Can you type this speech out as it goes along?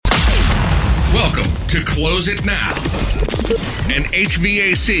to Close It Now, an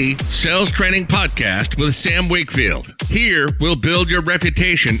HVAC sales training podcast with Sam Wakefield. Here, we'll build your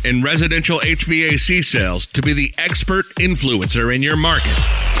reputation in residential HVAC sales to be the expert influencer in your market.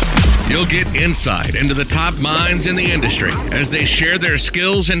 You'll get insight into the top minds in the industry as they share their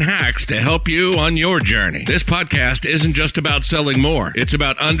skills and hacks to help you on your journey. This podcast isn't just about selling more. It's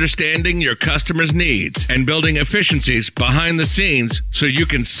about understanding your customers' needs and building efficiencies behind the scenes so you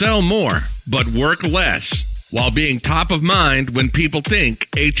can sell more but work less while being top of mind when people think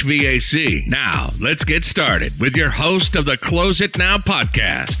HVAC. Now, let's get started with your host of the Close It Now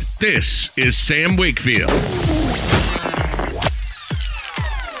podcast. This is Sam Wakefield.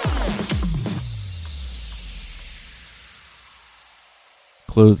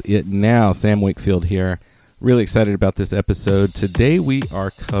 Close It Now. Sam Wakefield here. Really excited about this episode. Today we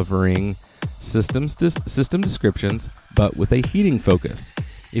are covering system descriptions, but with a heating focus.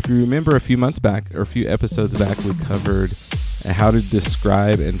 If you remember a few months back, or a few episodes back, we covered how to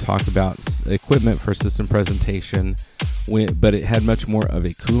describe and talk about equipment for system presentation, but it had much more of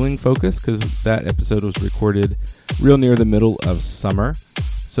a cooling focus because that episode was recorded real near the middle of summer.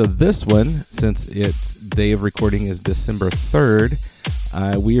 So this one, since its day of recording is December 3rd,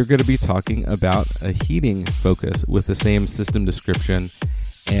 we are going to be talking about a heating focus with the same system description,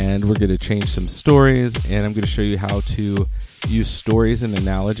 and we're going to change some stories, and I'm going to show you how to use stories and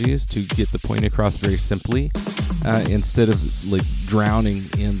analogies to get the point across very simply instead of like drowning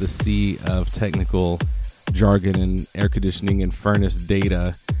in the sea of technical jargon and air conditioning and furnace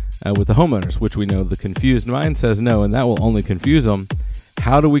data with the homeowners, which we know the confused mind says no, and that will only confuse them.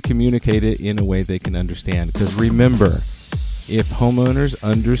 How do we communicate it in a way they can understand? Because remember, if homeowners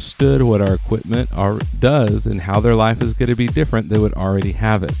understood what our equipment does and how their life is going to be different, they would already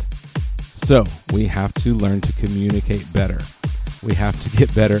have it. So we have to learn to communicate better. We have to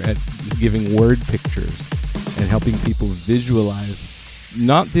get better at giving word pictures and helping people visualize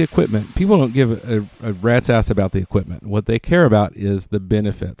not the equipment. People don't give a rat's ass about the equipment. What they care about is the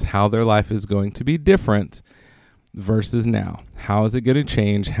benefits, how their life is going to be different versus now. How is it going to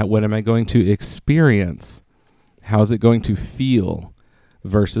change? What am I going to experience? How is it going to feel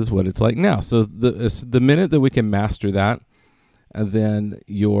versus what it's like now? So the minute that we can master that, then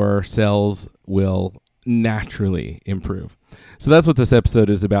your sales will naturally improve. So that's what this episode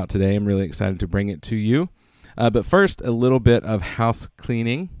is about today. I'm really excited to bring it to you. But first, a little bit of house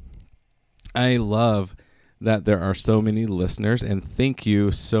cleaning. I love that there are so many listeners, and thank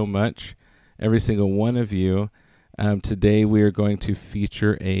you so much, every single one of you. Today we are going to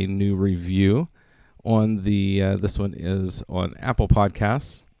feature a new review on this one is on Apple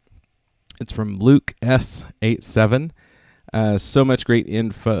Podcasts. It's from Luke S87. So much great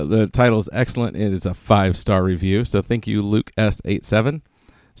info. The title is excellent. It is a 5-star review. So thank you, Luke S87.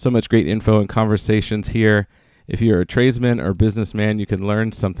 So much great info and conversations here. If you're a tradesman or businessman, you can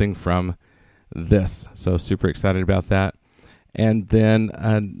learn something from this. So super excited about that. And then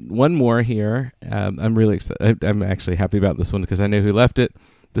one more here. I'm really excited. I'm actually happy about this one because I know who left it.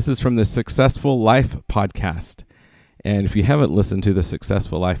 This is from the Successful Life podcast. And if you haven't listened to the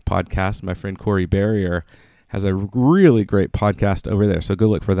Successful Life podcast, my friend Corey Barrier has a really great podcast over there. So go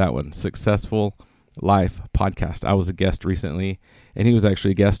look for that one, Successful Life podcast. I was a guest recently, and he was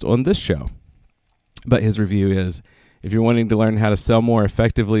actually a guest on this show. But his review is, if you're wanting to learn how to sell more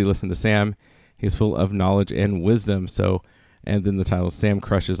effectively, listen to Sam. He's full of knowledge and wisdom. So, and then the title is Sam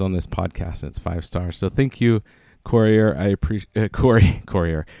Crushes on this podcast, and it's 5 stars. So thank you, Corey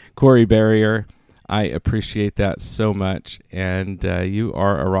Barrier. I appreciate that so much, and you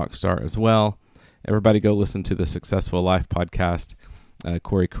are a rock star as well. Everybody go listen to the Successful Life podcast.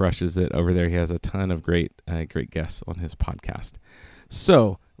 Corey crushes it over there. He has a ton of great guests on his podcast.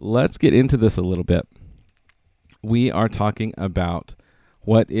 So let's get into this a little bit. We are talking about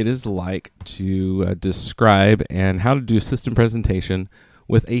what it is like to describe and how to do system presentation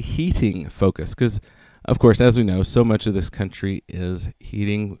with a heating focus. Because, of course, as we know, so much of this country is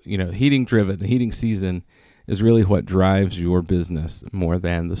heating driven. The heating season is really what drives your business more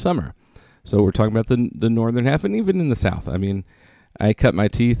than the summer. So we're talking about the northern half, and even in the south. I mean, I cut my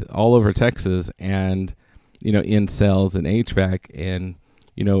teeth all over Texas and, in sales and HVAC, and,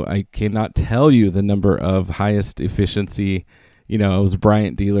 I cannot tell you the number of highest efficiency. I was a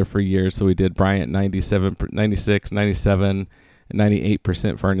Bryant dealer for years, so we did Bryant 97, 96, 97, and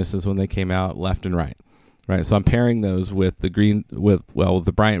 98% furnaces when they came out left and right. Right, so I'm pairing those with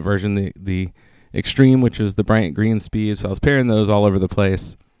the Bryant version, the Extreme, which is the Bryant Green Speed. So I was pairing those all over the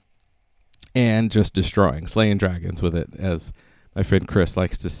place and just slaying dragons with it, as my friend Chris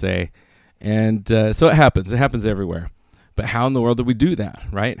likes to say. And so it happens everywhere. But how in the world do we do that,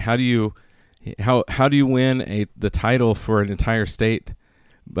 right? How do you How do you win the title for an entire state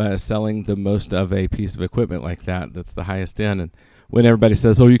by selling the most of a piece of equipment like that? That's the highest end. And when everybody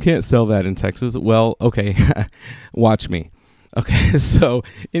says, "Oh, you can't sell that in Texas," well, okay, watch me. Okay, so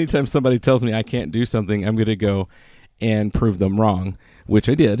anytime somebody tells me I can't do something, I'm going to go and prove them wrong, which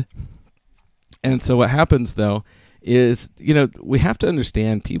I did. And so what happens, though, is, we have to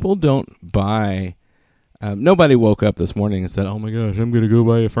understand people don't buy. Nobody woke up this morning and said, "Oh my gosh, I'm going to go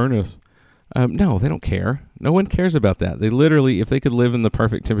buy a furnace." No, they don't care. No one cares about that. They literally, if they could live in the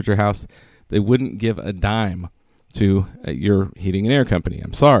perfect temperature house, they wouldn't give a dime to your heating and air company.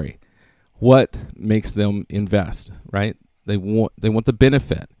 I'm sorry. What makes them invest, right? They want the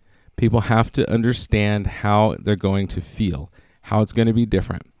benefit. People have to understand how they're going to feel, how it's going to be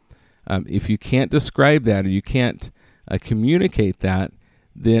different. If you can't describe that or you can't communicate that,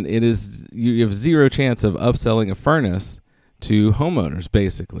 then you have zero chance of upselling a furnace to homeowners,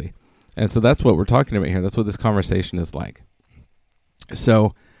 basically. And so that's what we're talking about here. That's what this conversation is like.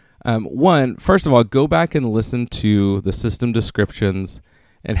 So, first of all, go back and listen to the system descriptions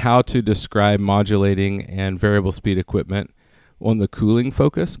and how to describe modulating and variable speed equipment on the cooling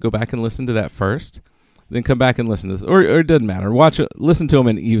focus. Go back and listen to that first. Then come back and listen to this. Or it doesn't matter. Listen to them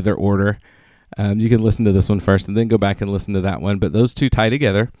in either order. You can listen to this one first and then go back and listen to that one. But those two tie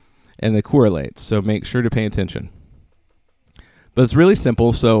together and they correlate. So make sure to pay attention. But it's really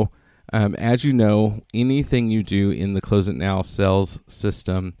simple. So as you know, anything you do in the Close It Now sales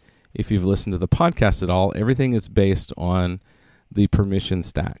system, if you've listened to the podcast at all, everything is based on the permission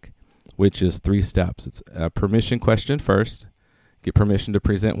stack, which is 3 steps. It's a permission question first. Get permission to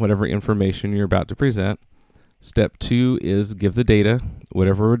present whatever information you're about to present. Step 2 is give the data,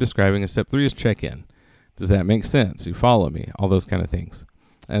 whatever we're describing. And step 3 is check in. Does that make sense? You follow me? All those kind of things.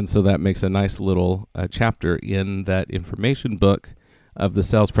 And so that makes a nice little chapter in that information book of the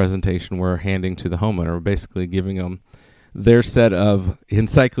sales presentation we're handing to the homeowner. We're basically giving them their set of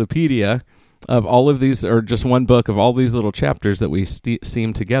encyclopedia of all of these, or just one book of all these little chapters that we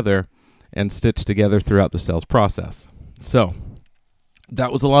seam together and stitch together throughout the sales process. So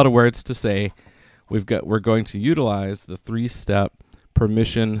that was a lot of words to say. We're going to utilize the 3-step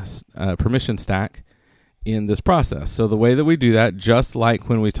permission stack in this process. So the way that we do that, just like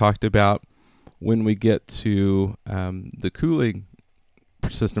when we talked about when we get to the cooling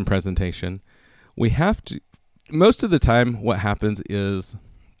system presentation, we have to, most of the time what happens is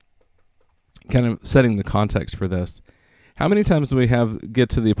kind of setting the context for this. How many times do we get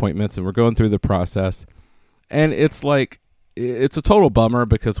to the appointments and we're going through the process and it's a total bummer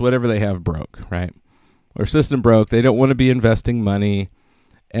because whatever they have broke, right? Or system broke. They don't want to be investing money.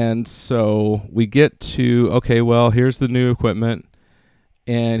 And so we get to, okay, well, here's the new equipment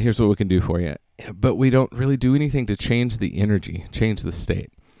and here's what we can do for you. But we don't really do anything to change the energy, change the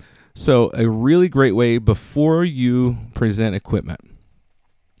state. So a really great way before you present equipment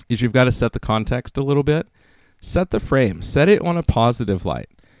is you've got to set the context a little bit. Set the frame. Set it on a positive light.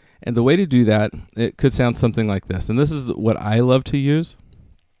 And the way to do that, it could sound something like this. And this is what I love to use.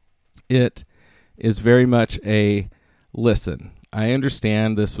 It is very much a listen. I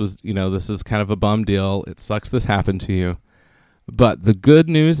understand this is kind of a bum deal. It sucks this happened to you. But the good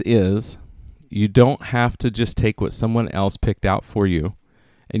news is you don't have to just take what someone else picked out for you.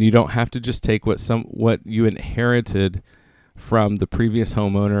 And you don't have to just take what you inherited from the previous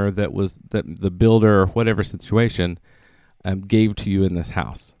homeowner that the builder or whatever situation gave to you in this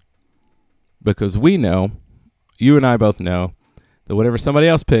house. Because we know, you and I both know, that whatever somebody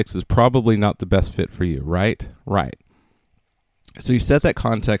else picks is probably not the best fit for you, right? Right. So you set that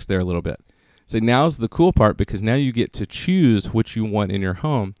context there a little bit. So now's the cool part because now you get to choose what you want in your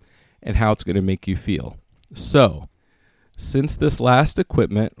home and how it's going to make you feel. So since this last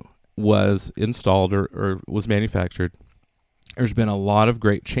equipment was installed or was manufactured, there's been a lot of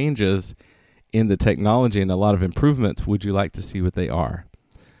great changes in the technology and a lot of improvements. Would you like to see what they are?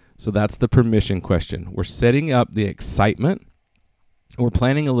 So that's the permission question. We're setting up the excitement. We're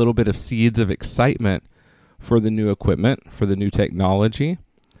planting a little bit of seeds of excitement for the new equipment, for the new technology.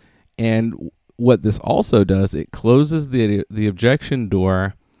 And what this also does, it closes the objection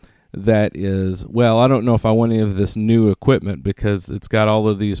door that is, well, I don't know if I want any of this new equipment because it's got all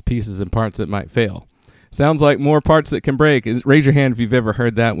of these pieces and parts that might fail. Sounds like more parts that can break. Raise your hand if you've ever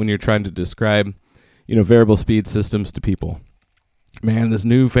heard that when you're trying to describe, variable speed systems to people. Man, this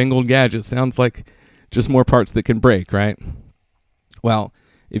newfangled gadget sounds like just more parts that can break, right? Well,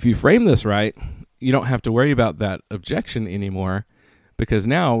 if you frame this right, you don't have to worry about that objection anymore because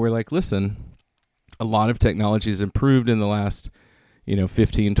now we're like, listen, a lot of technology has improved in the last,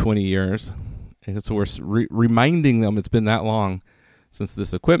 15, 20 years. And so we're reminding them it's been that long since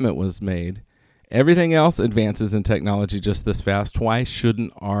this equipment was made. Everything else advances in technology just this fast. Why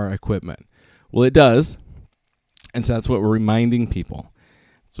shouldn't our equipment? Well, it does. And so that's what we're reminding people.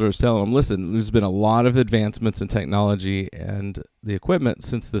 So we're telling them, listen, there's been a lot of advancements in technology and the equipment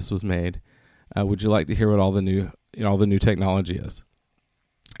since this was made. Would you like to hear what all the new technology is?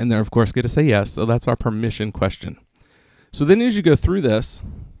 And they're, of course, going to say yes. So that's our permission question. So then as you go through this,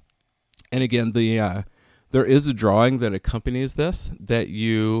 and again, there is a drawing that accompanies this that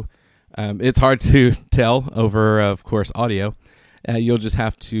you, it's hard to tell over, of course, audio. You'll just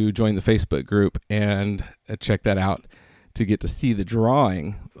have to join the Facebook group and check that out to get to see the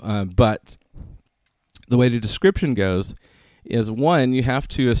drawing. But the way the description goes is, one, you have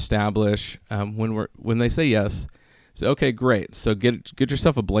to establish when they say yes, say, okay, great. So get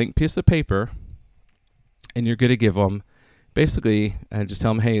yourself a blank piece of paper, and you're going to give them basically just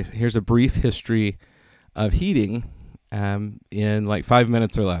tell them, hey, here's a brief history of heating in like 5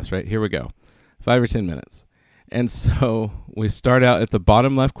 minutes or less. Right, here we go, 5 or 10 minutes. And so we start out at the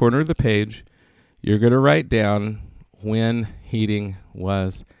bottom left corner of the page. You're going to write down when heating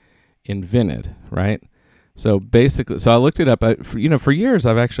was invented, right? So basically, I looked it up. For years,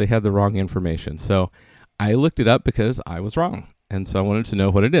 I've actually had the wrong information. So I looked it up because I was wrong. And so I wanted to know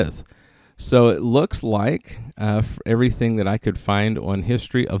what it is. So it looks like everything that I could find on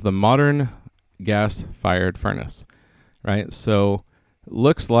history of the modern gas-fired furnace, right? So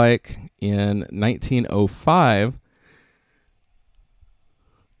looks like in 1905,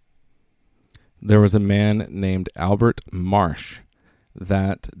 there was a man named Albert Marsh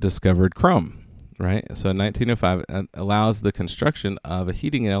that discovered chrome, right? So in 1905, it allows the construction of a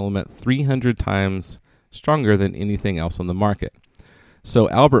heating element 300 times stronger than anything else on the market. So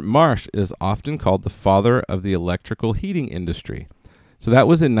Albert Marsh is often called the father of the electrical heating industry. So that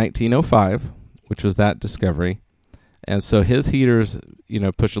was in 1905, which was that discovery. And so his heaters,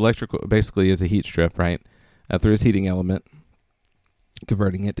 push electrical, basically as a heat strip, right, through his heating element,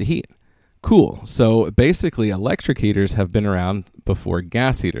 converting it to heat. Cool. So basically electric heaters have been around before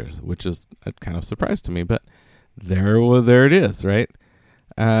gas heaters, which is a kind of surprise to me, but there it is, right?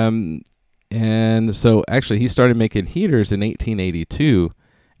 And so actually he started making heaters in 1882,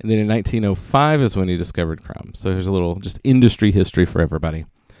 and then in 1905 is when he discovered chrome. So here's a little just industry history for everybody.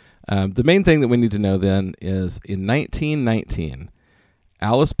 The main thing that we need to know then is in 1919,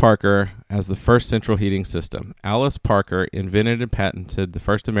 Alice Parker has the first central heating system. Alice Parker invented and patented the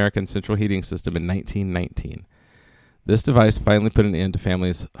first American central heating system in 1919. This device finally put an end to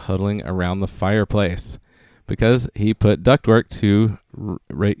families huddling around the fireplace because he put ductwork to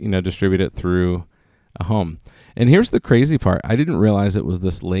distribute it through a home. And here's the crazy part. I didn't realize it was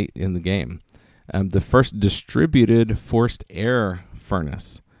this late in the game. The first distributed forced air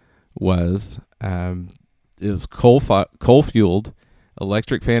furnace was coal-fueled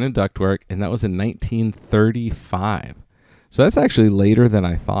electric fan and ductwork, and that was in 1935. So that's actually later than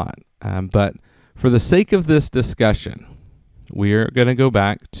I thought. But for the sake of this discussion, we're going to go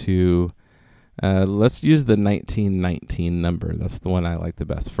back to, let's use the 1919 number. That's the one I like the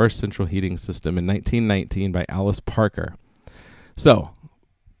best. First central heating system in 1919 by Alice Parker. So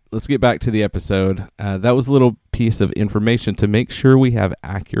let's get back to the episode. That was a little piece of information to make sure we have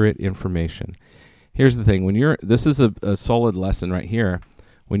accurate information. Here's the thing. This is a solid lesson right here.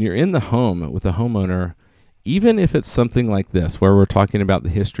 When you're in the home with a homeowner, even if it's something like this, where we're talking about the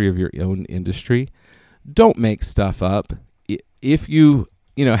history of your own industry, don't make stuff up. If you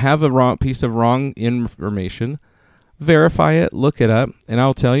have a wrong piece of wrong information, verify it, look it up, and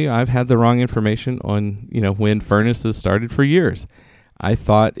I'll tell you, I've had the wrong information on when furnaces started for years. I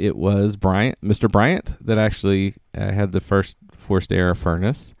thought it was Mr. Bryant that actually had the first forced air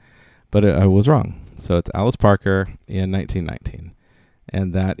furnace, but I was wrong. So it's Alice Parker in 1919,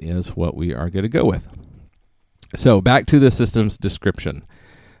 and that is what we are going to go with. So back to the system's description.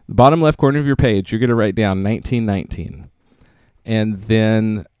 The bottom left corner of your page, you're going to write down 1919, and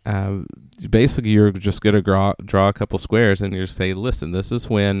then basically you're just going to draw a couple squares, and you say, listen, this is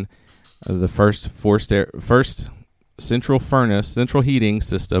when the first central heating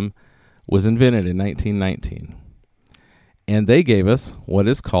system was invented in 1919. And they gave us what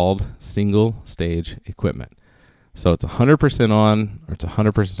is called single stage equipment. So it's 100% on or it's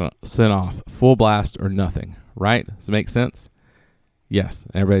 100% off, full blast or nothing, right? Does it make sense? Yes.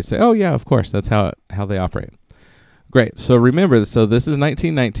 Everybody say, oh yeah, of course. That's how they operate. Great. So remember, this is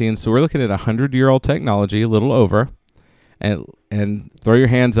 1919. So we're looking at 100-year-old technology, a little over. And throw your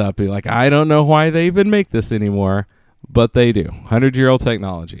hands up. Be like, I don't know why they even make this anymore, but they do. 100-year-old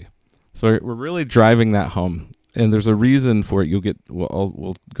technology. So we're really driving that home. And there's a reason for it.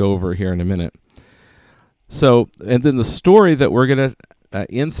 We'll go over here in a minute. So, and then the story that we're going to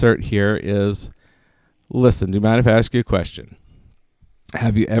insert here is Listen, do you mind if I ask you a question?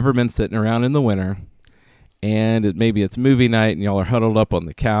 Have you ever been sitting around in the winter and maybe it's movie night and y'all are huddled up on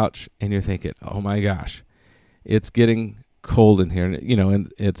the couch and you're thinking, oh my gosh, it's getting cold in here,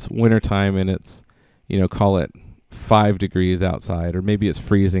 and it's wintertime and it's, call it 5 degrees outside, or maybe it's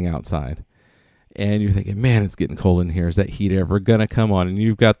freezing outside. And you're thinking, man, it's getting cold in here. Is that heat ever going to come on? And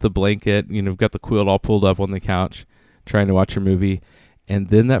you've got the blanket, you've got the quilt all pulled up on the couch trying to watch your movie. And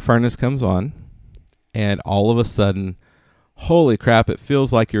then that furnace comes on and all of a sudden, holy crap, it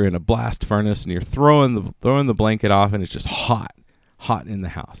feels like you're in a blast furnace and you're throwing the blanket off and it's just hot in the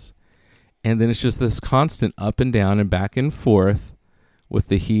house. And then it's just this constant up and down and back and forth with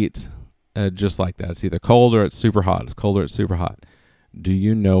the heat, just like that. It's either cold or it's super hot. It's cold or it's super hot. Do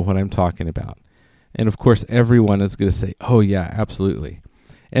you know what I'm talking about? And of course, everyone is going to say, oh yeah, absolutely.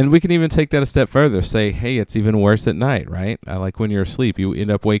 And we can even take that a step further. Say, hey, it's even worse at night, right? Like when you're asleep, you end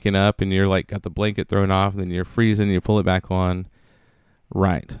up waking up and you're like got the blanket thrown off, and then you're freezing and you pull it back on.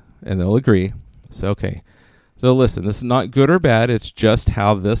 Right. And they'll agree. So, okay. So listen, this is not good or bad. It's just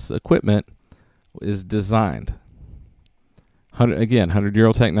how this equipment is designed.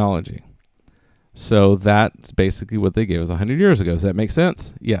 100-year-old technology. So that's basically what they gave us 100 years ago. Does that make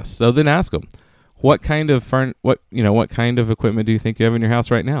sense? Yes. So then ask them, what kind of equipment do you think you have in your house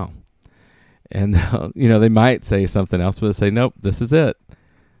right now? And they might say something else, but they say, nope, this is it.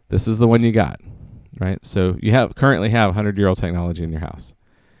 This is the one you got, right? So you currently have 100-year-old technology in your house.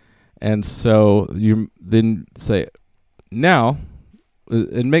 And so you then say, now,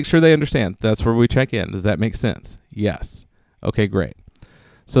 and make sure they understand. That's where we check in. Does that make sense? Yes. Okay, great.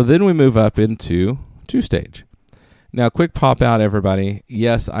 So then we move up into 2-stage. Now, quick pop out, everybody.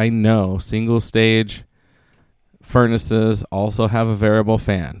 Yes, I know single-stage furnaces also have a variable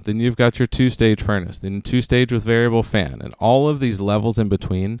fan. Then you've got your 2-stage furnace, then 2-stage with variable fan, and all of these levels in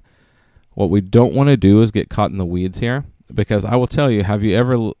between. What we don't want to do is get caught in the weeds here, because I will tell you, have you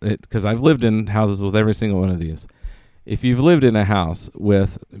ever, because I've lived in houses with every single one of these. If you've lived in a house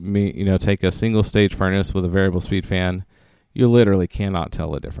with me, take a single-stage furnace with a variable speed fan, you literally cannot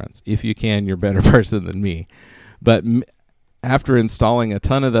tell the difference. If you can, you're a better person than me. But after installing a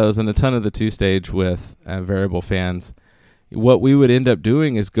ton of those and a ton of the 2-stage with variable fans, what we would end up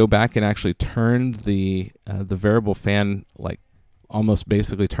doing is go back and actually turn the variable fan, like almost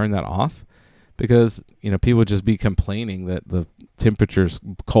basically turn that off, because people would just be complaining that the temperature's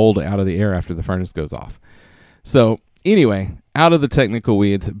cold out of the air after the furnace goes off. So anyway, out of the technical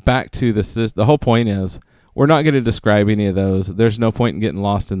weeds, back to the whole point is we're not going to describe any of those. There's no point in getting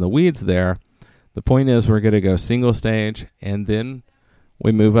lost in the weeds there. The point is we're going to go single stage, and then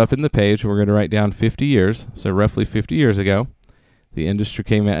we move up in the page. We're going to write down 50 years. So roughly 50 years ago, the industry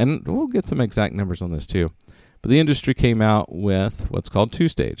came out, and we'll get some exact numbers on this too. But the industry came out with what's called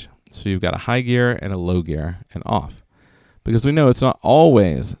 2-stage. So you've got a high gear and a low gear and off. Because we know it's not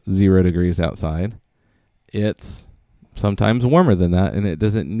always 0 degrees outside. It's sometimes warmer than that, and it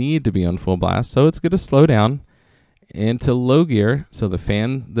doesn't need to be on full blast. So it's going to slow down into low gear, so the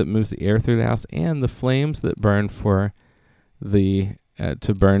fan that moves the air through the house and the flames that burn for the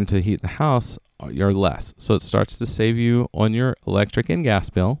to heat the house are less. So it starts to save you on your electric and gas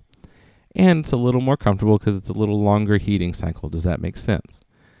bill, and it's a little more comfortable because it's a little longer heating cycle. Does that make sense?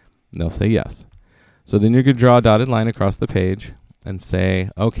 And they'll say yes. So then you're going to draw a dotted line across the page and say,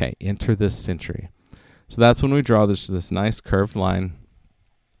 okay, enter this century. So that's when we draw this nice curved line,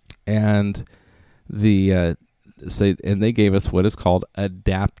 and and they gave us what is called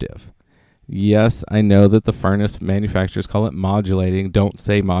adaptive. Yes, I know that the furnace manufacturers call it modulating. Don't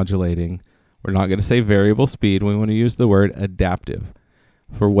say modulating. We're not going to say variable speed. We want to use the word adaptive.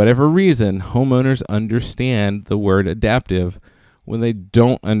 For whatever reason, homeowners understand the word adaptive when they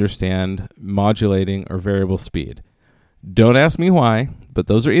don't understand modulating or variable speed. Don't ask me why, but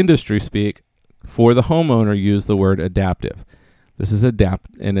those are industry speak. For the homeowner, use the word adaptive. This is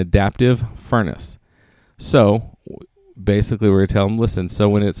an adaptive furnace. So basically we're going to tell them, listen, so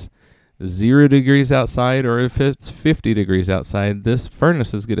when it's 0 degrees outside or if it's 50 degrees outside, this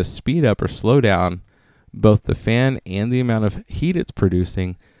furnace is going to speed up or slow down both the fan and the amount of heat it's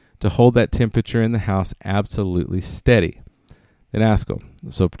producing to hold that temperature in the house absolutely steady. Then ask them.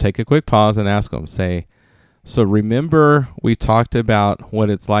 So take a quick pause and ask them. Say, so remember we talked about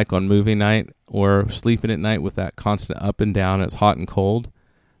what it's like on movie night or sleeping at night with that constant up and down, it's hot and cold?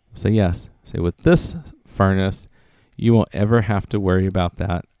 Say yes. Say, with this furnace, you won't ever have to worry about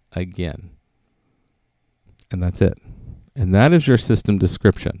that again. And that's it. And that is your system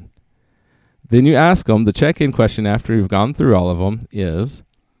description. Then you ask them, the check-in question after you've gone through all of them is,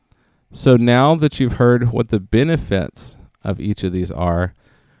 so now that you've heard what the benefits of each of these are,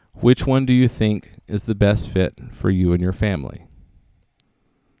 which one do you think is the best fit for you and your family?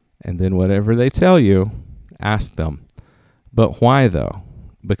 And then whatever they tell you, ask them. But why though?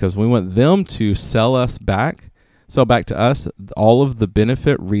 Because we want them to sell back to us all of the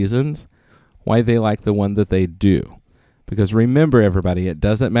benefit reasons why they like the one that they do. Because remember, everybody, it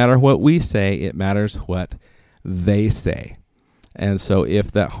doesn't matter what we say, it matters what they say. And so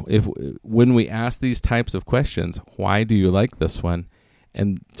if when we ask these types of questions, why do you like this one?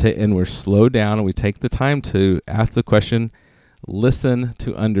 And we're slowed down and we take the time to ask the question, listen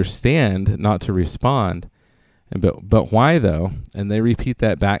to understand, not to respond. But why though? And they repeat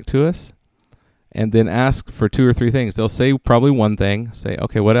that back to us, and then ask for 2 or 3 things. They'll say probably one thing, say,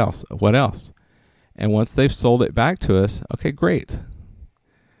 okay, what else? What else? And once they've sold it back to us, okay, great.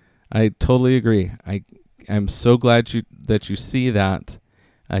 I totally agree. I'm so glad that you see that,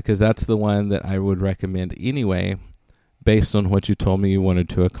 because that's the one that I would recommend anyway, based on what you told me you wanted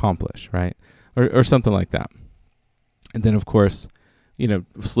to accomplish, right? Or something like that. And then, of course,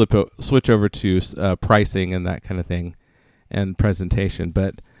 switch over to pricing and that kind of thing and presentation.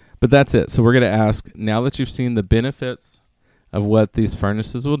 But that's it. So we're going to ask, now that you've seen the benefits of what these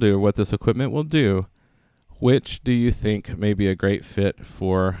furnaces will do, or what this equipment will do, which do you think may be a great fit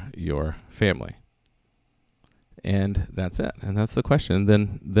for your family? And that's it. And that's the question.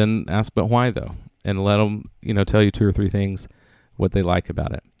 Then ask, but why though? And let them, tell you 2 or 3 things, what they like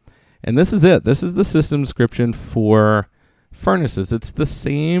about it. And this is it. This is the system description for furnaces. It's the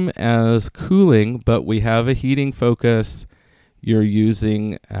same as cooling, but we have a heating focus. You're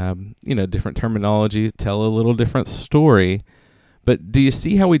using, different terminology, tell a little different story. But do you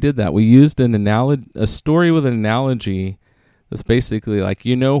see how we did that? We used a story with an analogy that's basically like,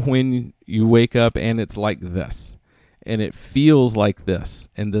 when you wake up and it's like this, and it feels like this,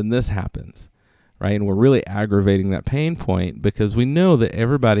 and then this happens, right? And we're really aggravating that pain point because we know that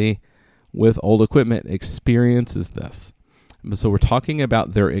everybody with old equipment experiences this. So we're talking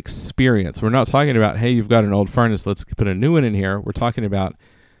about their experience. We're not talking about, hey, you've got an old furnace, let's put a new one in here. We're talking about,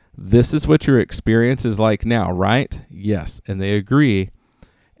 this is what your experience is like now, right? Yes. And they agree.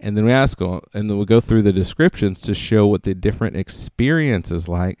 And then we ask them, and then we'll go through the descriptions to show what the different experience is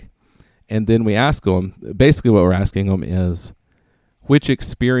like. And then we ask them, basically what we're asking them is, which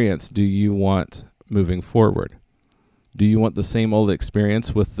experience do you want moving forward? Do you want the same old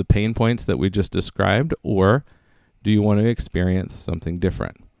experience with the pain points that we just described, or do you want to experience something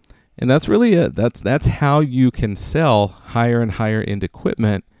different? And that's really it. That's how you can sell higher and higher end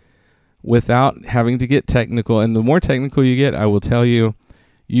equipment without having to get technical. And the more technical you get, I will tell you,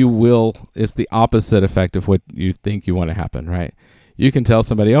 it's the opposite effect of what you think you want to happen, right? You can tell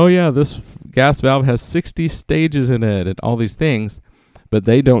somebody, oh yeah, this gas valve has 60 stages in it and all these things, but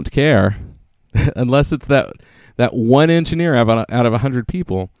they don't care unless it's that one engineer out of 100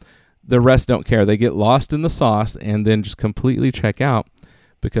 people. The rest don't care. They get lost in the sauce and then just completely check out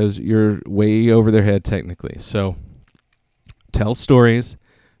because you're way over their head technically. So tell stories,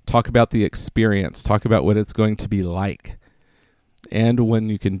 talk about the experience, talk about what it's going to be like. And when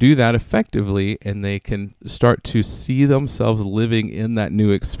you can do that effectively and they can start to see themselves living in that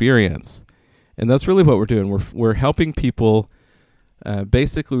new experience. And that's really what we're doing. We're helping people.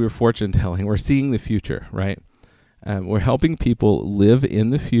 Basically, we're fortune telling. We're seeing the future, right? We're helping people live in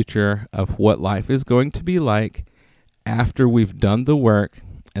the future of what life is going to be like after we've done the work,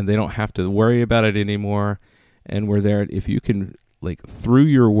 and they don't have to worry about it anymore. And we're there. If you can, through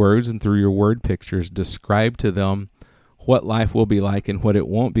your words and through your word pictures, describe to them what life will be like and what it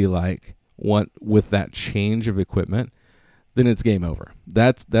won't be like with that change of equipment, then it's game over.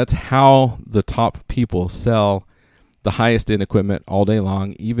 That's how the top people sell the highest end equipment all day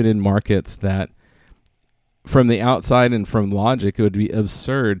long, even in markets that from the outside and from logic, it would be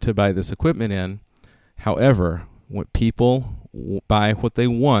absurd to buy this equipment in. However, what people buy what they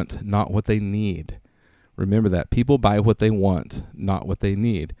want, not what they need. Remember that. People buy what they want, not what they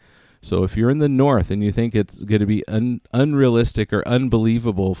need. So if you're in the north and you think it's going to be unrealistic or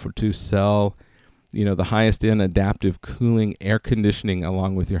unbelievable to sell, the highest end adaptive cooling air conditioning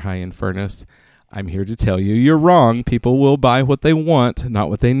along with your high-end furnace, I'm here to tell you you're wrong. People will buy what they want, not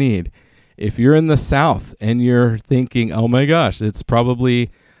what they need. If you're in the south and you're thinking, oh my gosh, it's probably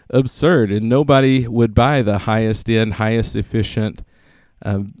absurd and nobody would buy the highest end, highest efficient,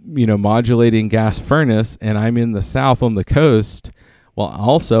 modulating gas furnace, and I'm in the south on the coast, well,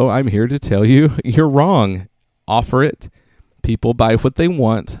 also, I'm here to tell you you're wrong. Offer it. People buy what they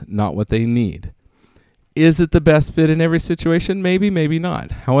want, not what they need. Is it the best fit in every situation? Maybe, maybe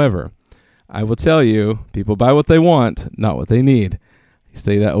not. However, I will tell you, people buy what they want, not what they need. I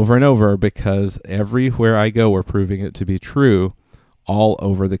say that over and over because everywhere I go, we're proving it to be true all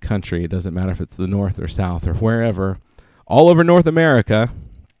over the country. It doesn't matter if it's the north or south or wherever. All over North America,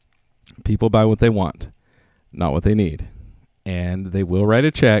 people buy what they want, not what they need. And they will write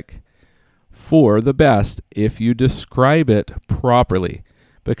a check for the best if you describe it properly,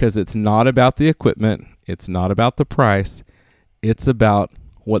 because it's not about the equipment. It's not about the price. It's about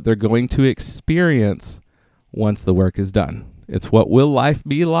what they're going to experience once the work is done. It's what will life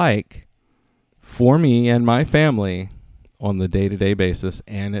be like for me and my family on the day-to-day basis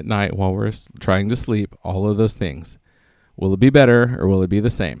and at night while we're trying to sleep, all of those things. Will it be better or will it be the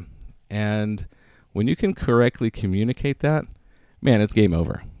same? And when you can correctly communicate that, man, it's game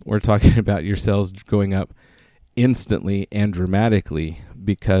over. We're talking about your sales going up instantly and dramatically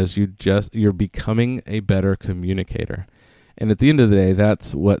because you're becoming a better communicator. And at the end of the day,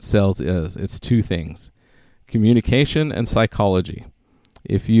 that's what sales is. It's two things: communication and psychology.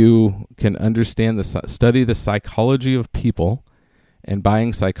 If you can understand study the psychology of people and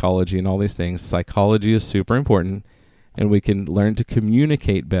buying psychology and all these things, psychology is super important, and we can learn to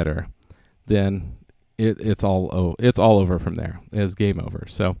communicate better, then it's all over from there. It's game over.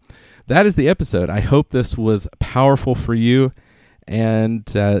 So that is the episode. I hope this was powerful for you. And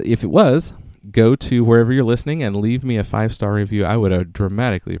if it was, go to wherever you're listening and leave me a 5-star review. I would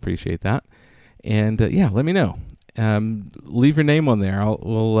dramatically appreciate that. And let me know. Leave your name on there.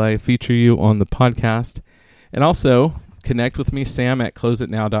 We'll feature you on the podcast. And also connect with me, Sam, at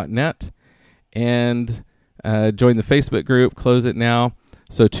closeitnow.net, and join the Facebook group, Close It Now.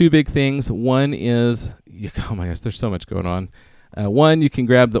 So 2 big things. One is, oh my gosh, there's so much going on. One, you can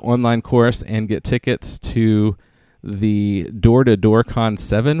grab the online course and get tickets to the Door-to-Door Con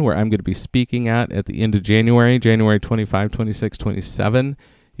 7, where I'm going to be speaking at the end of January 25, 26, 27.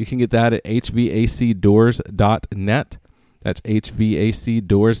 You can get that at hvacdoors.net. That's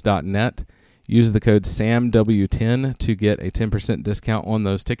hvacdoors.net. Use the code SAMW10 to get a 10% discount on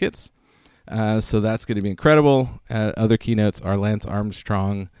those tickets. So that's going to be incredible. Other keynotes are Lance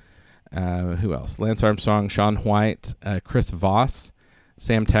Armstrong. Who else? Lance Armstrong, Sean White, Chris Voss,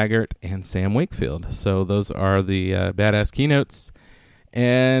 Sam Taggart, and Sam Wakefield. So those are the badass keynotes.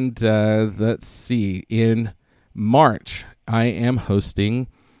 And let's see. In March, I am hosting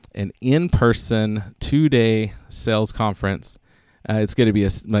an in-person 2-day sales conference. It's going to be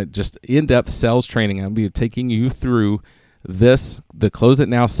just in-depth sales training. I'll be taking you through the Close It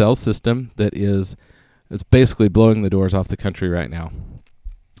Now sales system it's basically blowing the doors off the country right now.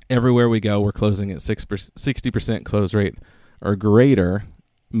 Everywhere we go, we're closing at 60% close rate or greater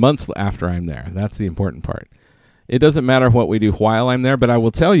months after I'm there. That's the important part. It doesn't matter what we do while I'm there, but I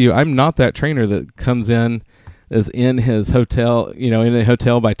will tell you, I'm not that trainer that comes in, is in his hotel, in a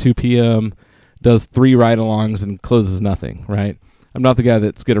hotel by 2 p.m., does 3 ride-alongs and closes nothing, right? I'm not the guy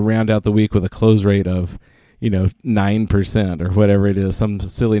that's going to round out the week with a close rate of 9% or whatever it is, some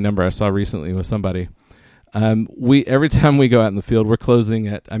silly number I saw recently with somebody. Every time we go out in the field, we're closing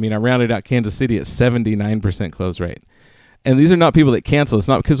at, I rounded out Kansas City at 79% close rate. And these are not people that cancel. It's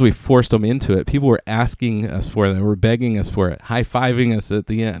not because we forced them into it. People were asking us for it. They were begging us for it, high-fiving us at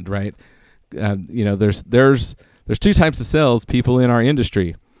the end, right? There's 2 types of sales people in our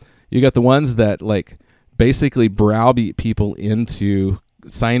industry. You got the ones that basically browbeat people into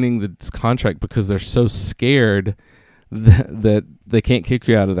signing this contract because they're so scared that they can't kick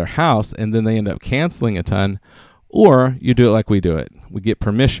you out of their house, and then they end up canceling a ton. Or you do it like we do it. We get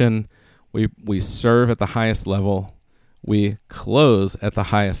permission. We serve at the highest level. We close at the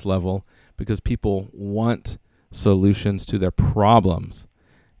highest level because people want solutions to their problems.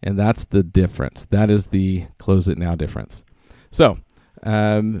 And that's the difference. That is the Close It Now difference. So,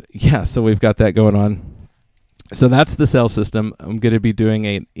 so we've got that going on. So that's the sales system. I'm going to be doing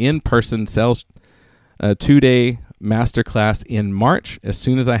an in-person sales 2-day masterclass in March. As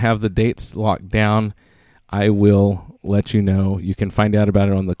soon as I have the dates locked down, I will let you know. You can find out about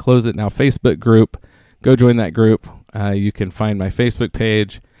it on the Close It Now Facebook group. Go join that group. You can find my Facebook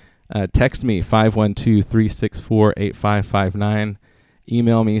page. Text me 512-364-8559.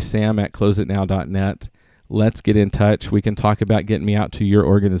 Email me, sam@closeitnow.net. Let's get in touch. We can talk about getting me out to your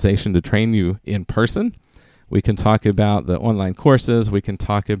organization to train you in person. We can talk about the online courses. We can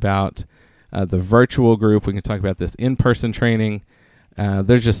talk about the virtual group. We can talk about this in-person training.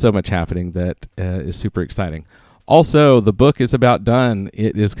 There's just so much happening that is super exciting. Also, the book is about done.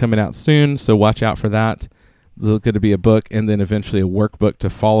 It is coming out soon, so watch out for that. There's going to be a book and then eventually a workbook to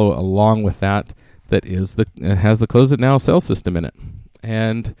follow along with that has the Close It Now sales system in it.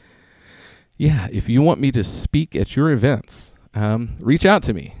 And if you want me to speak at your events, reach out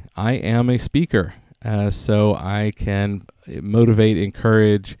to me. I am a speaker. So I can motivate,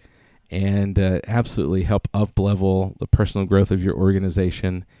 encourage, and absolutely help up-level the personal growth of your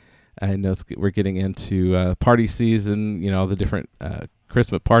organization. I know we're getting into party season, all the different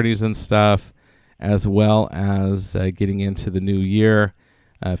Christmas parties and stuff, as well as getting into the new year.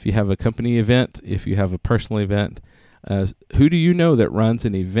 If you have a company event, if you have a personal event, who do you know that runs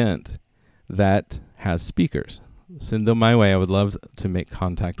an event that has speakers? Send them my way. I would love to make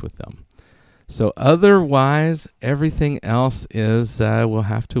contact with them. So otherwise, everything else is we'll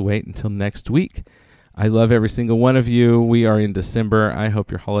have to wait until next week. I love every single one of you. We are in December. I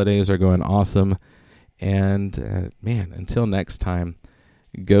hope your holidays are going awesome. And until next time,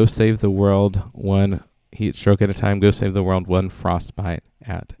 go save the world one heat stroke at a time. Go save the world one frostbite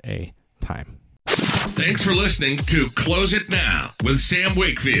at a time. Thanks for listening to Close It Now with Sam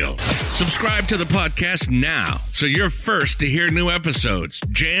Wakefield. Subscribe to the podcast now so you're first to hear new episodes,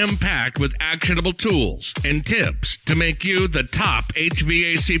 jam-packed with actionable tools and tips to make you the top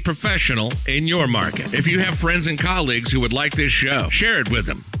HVAC professional in your market. If you have friends and colleagues who would like this show, share it with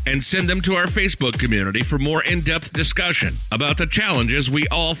them and send them to our Facebook community for more in-depth discussion about the challenges we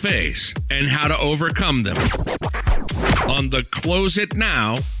all face and how to overcome them on the Close It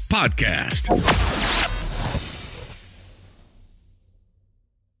Now podcast.